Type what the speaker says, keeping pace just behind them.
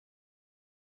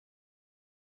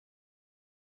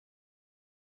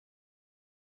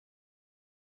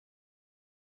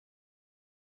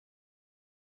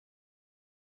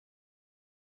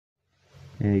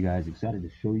Hey guys, excited to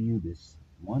show you this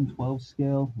 1/12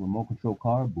 scale remote control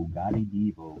car, Bugatti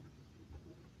Divo.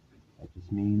 That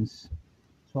just means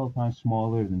 12 times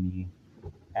smaller than the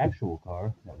actual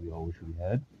car that we all wish we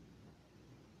had.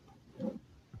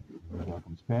 Here's how it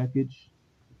comes packaged.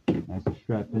 Nice and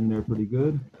strapped in there pretty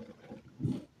good.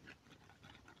 Looks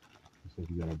like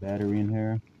we got a battery in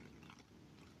here.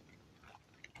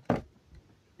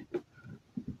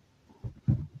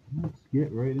 Let's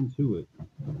get right into it.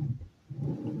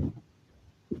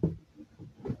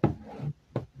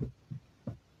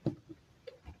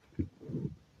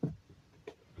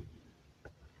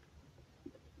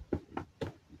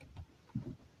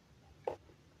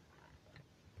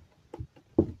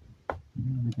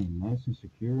 Everything nice and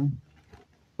secure.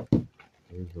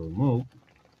 There's the remote.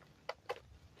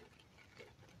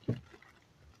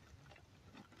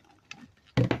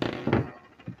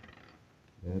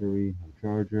 Battery,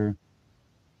 charger.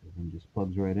 Everything just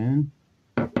plugs right in.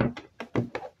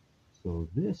 So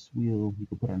this wheel you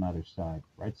can put on either side,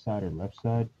 right side or left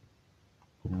side,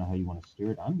 depending on how you want to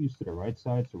steer it. I'm used to the right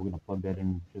side, so we're going to plug that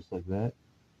in just like that.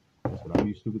 That's what I'm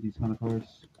used to with these kind of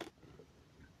cars.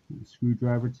 The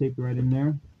screwdriver taped right in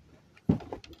there,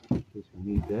 in case we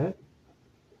need that.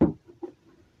 Let's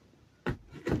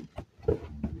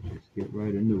just get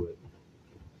right into it.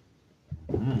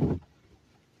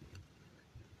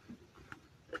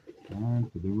 Time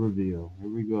for the reveal. Here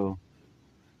we go.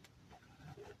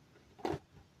 Oh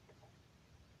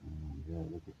yeah,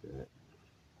 look at that.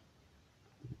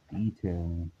 The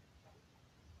detailing.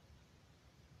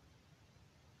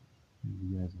 Give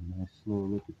you guys a nice slow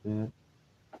look at that.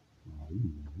 Oh,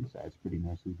 this side's pretty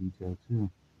nicely detailed too.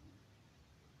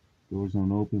 Doors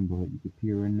don't open, but you can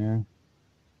peer in there.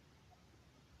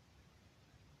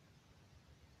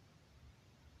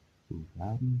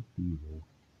 Bugatti Divo.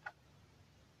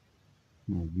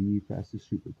 The fastest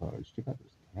supercars. Check out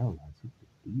those tail lights. Look at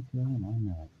the detailing on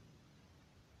that.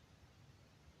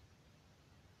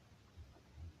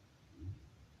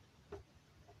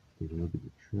 Take a look at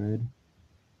the tread.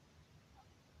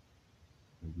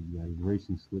 You got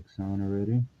racing slicks on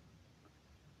already.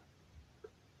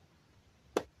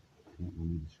 We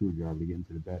need a screwdriver to get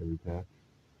into the battery pack.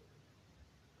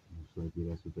 Most likely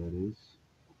that's what that is.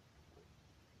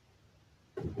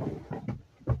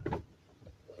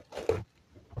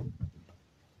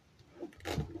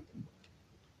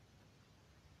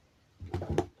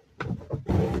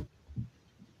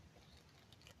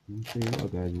 Okay, well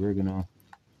guys, we're gonna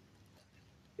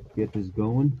get this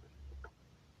going.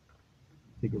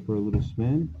 Take it for a little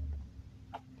spin.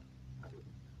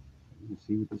 Let's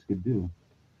see what this could do.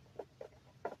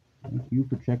 Thank you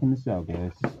for checking this out,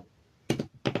 guys.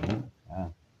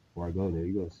 Before I go, there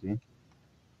you go. See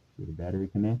where the battery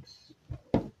connects.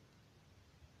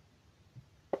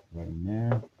 Right in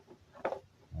there.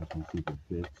 I just want to see if it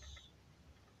fits.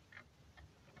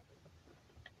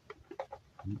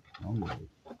 All right.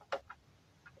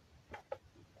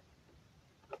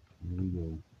 There we go.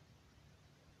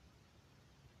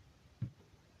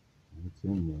 It's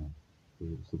in there.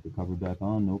 Slip the cover back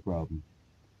on, no problem.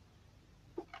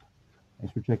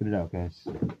 Thanks for checking it out, guys.